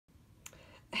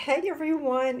Hey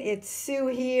everyone, it's Sue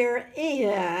here,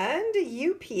 and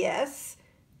UPS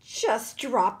just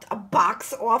dropped a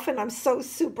box off, and I'm so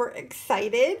super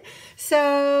excited.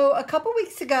 So, a couple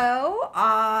weeks ago,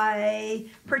 I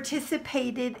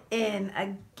participated in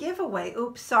a giveaway.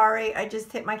 Oops, sorry, I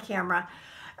just hit my camera.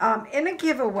 In a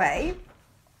giveaway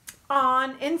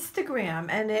on Instagram,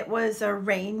 and it was a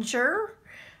Ranger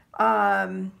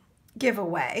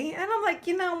giveaway. And I'm like,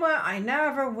 you know what? I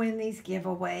never win these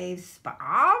giveaways, but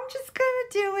I'm just gonna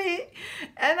do it.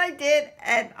 And I did,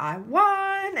 and I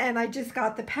won, and I just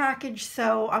got the package.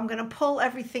 So I'm gonna pull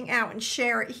everything out and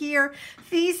share it here.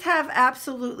 These have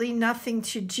absolutely nothing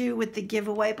to do with the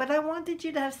giveaway, but I wanted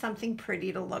you to have something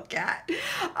pretty to look at.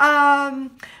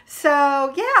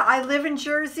 So yeah, I live in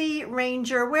Jersey.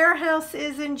 Ranger Warehouse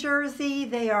is in Jersey.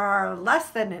 They are less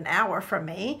than an hour from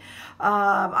me.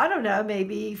 I don't know,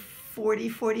 maybe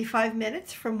 45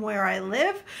 minutes from where I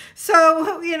live.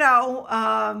 So, yeah,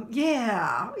 I'm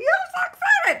so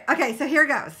excited. Okay, so here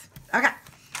goes. Okay.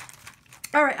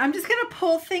 All right, I'm just going to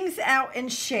pull things out and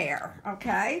share,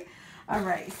 okay? All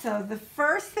right, so the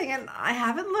first thing, and I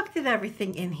haven't looked at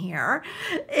everything in here,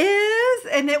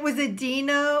 and it was a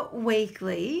Dina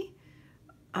Wakley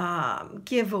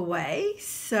giveaway.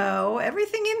 So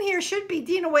everything in here should be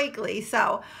Dina Wakley.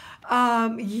 So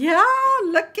yeah,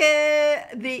 look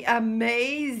at the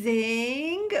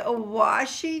amazing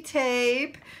washi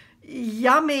tape.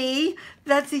 Yummy.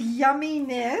 That's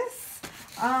yumminess.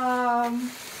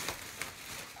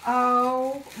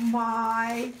 Oh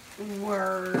my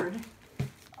word.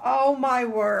 Oh my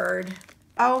word.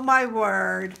 Oh my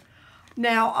word.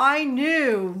 Now, I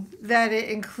knew that it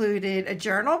included a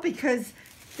journal because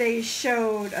they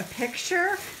showed a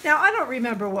picture. Now, I don't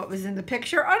remember what was in the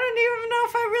picture. I don't even know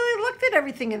if I really looked at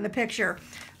everything in the picture.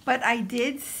 But I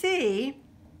did see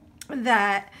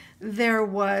that there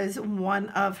was one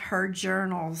of her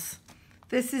journals.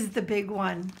 This is the big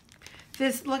one.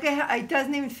 This, look at how, it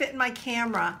doesn't even fit in my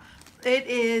camera. It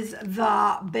is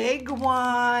the big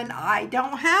one. I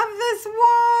don't have this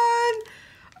one.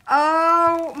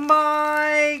 Oh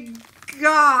my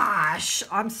gosh,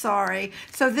 I'm sorry.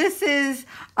 So this is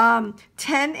 10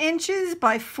 inches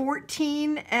by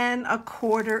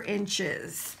 14¼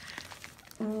 inches.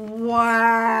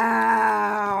 Wow.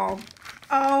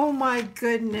 Oh my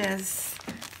goodness.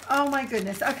 Oh my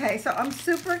goodness. Okay, so I'm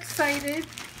super excited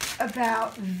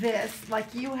about this.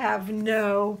 Like, you have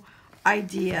no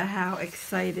idea how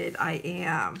excited I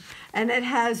am. And it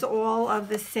has all of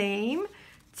the same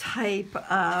type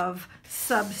of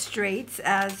substrates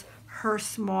as her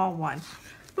small one.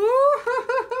 Ooh,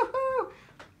 oh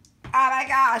my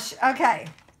gosh. Okay.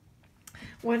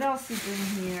 What else is in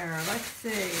here? Let's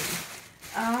see.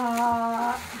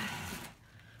 I'm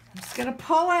just going to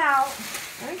pull out.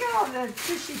 Let me get all the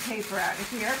tissue paper out of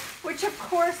here, which of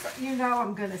course, you know,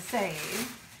 I'm going to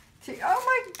save to, oh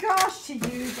my gosh, to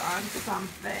use on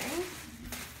something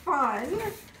fun.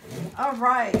 All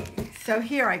right. So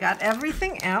here, I got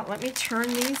everything out. Let me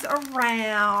turn these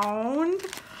around.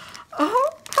 Oh,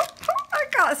 I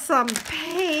got some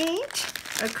paint,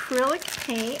 acrylic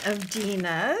paint of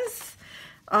Dina's.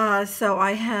 So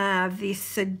I have the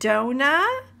Sedona,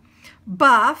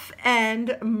 Buff,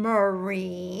 and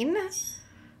Marine.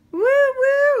 Woo,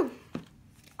 woo.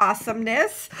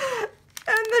 Awesomeness. And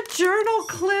the journal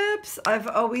clips. I've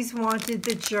always wanted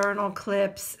the journal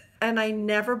clips, and I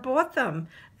never bought them.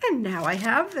 And now I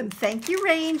have them. Thank you,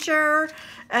 Ranger.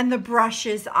 And the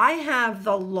brushes. I have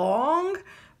the long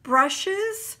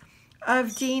brushes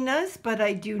of Dina's, but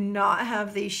I do not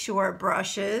have these short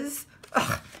brushes.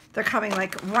 Ugh, they're coming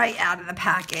like right out of the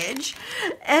package.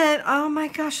 And oh my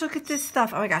gosh, look at this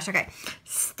stuff. Oh my gosh, okay.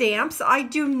 Stamps. I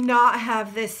do not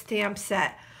have this stamp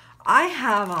set. I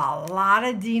have a lot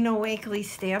of Dina Wakley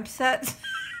stamp sets.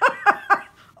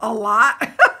 A lot.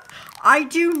 I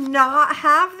do not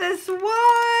have this one.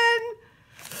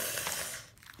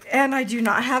 And I do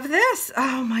not have this.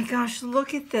 Oh my gosh,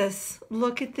 look at this.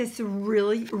 Look at this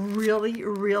really, really,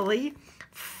 really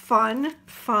fun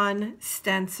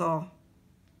stencil.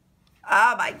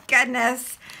 Oh my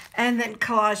goodness. And then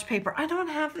collage paper. I don't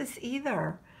have this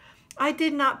either. I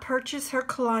did not purchase her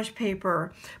collage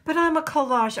paper, but I'm a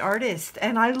collage artist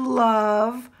and I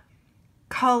love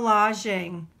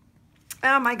collaging.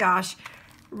 Oh my gosh.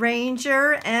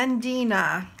 Ranger and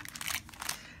Dina.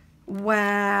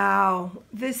 Wow,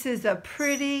 this is a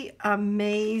pretty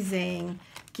amazing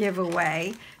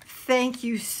giveaway. Thank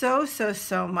you so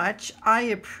much. I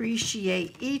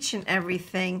appreciate each and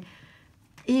everything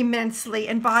immensely.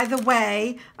 And by the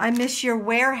way, I miss your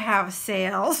warehouse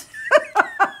sales.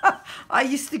 I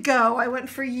used to go, I went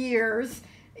for years,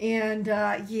 And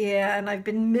yeah, and I've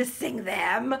been missing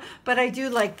them, but I do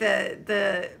like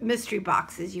the mystery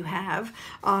boxes you have.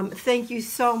 Thank you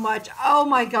so much. Oh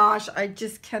my gosh, I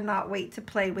just cannot wait to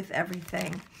play with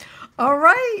everything. All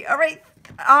right, all right.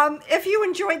 If you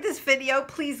enjoyed this video,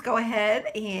 please go ahead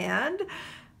and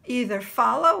either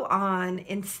follow on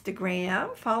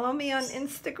Instagram, follow me on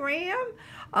Instagram,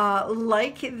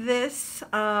 like this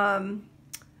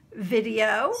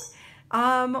video,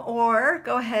 or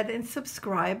go ahead and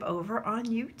subscribe over on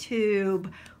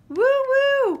YouTube. Woo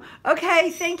woo! Okay,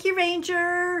 thank you,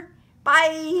 Ranger.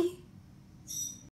 Bye.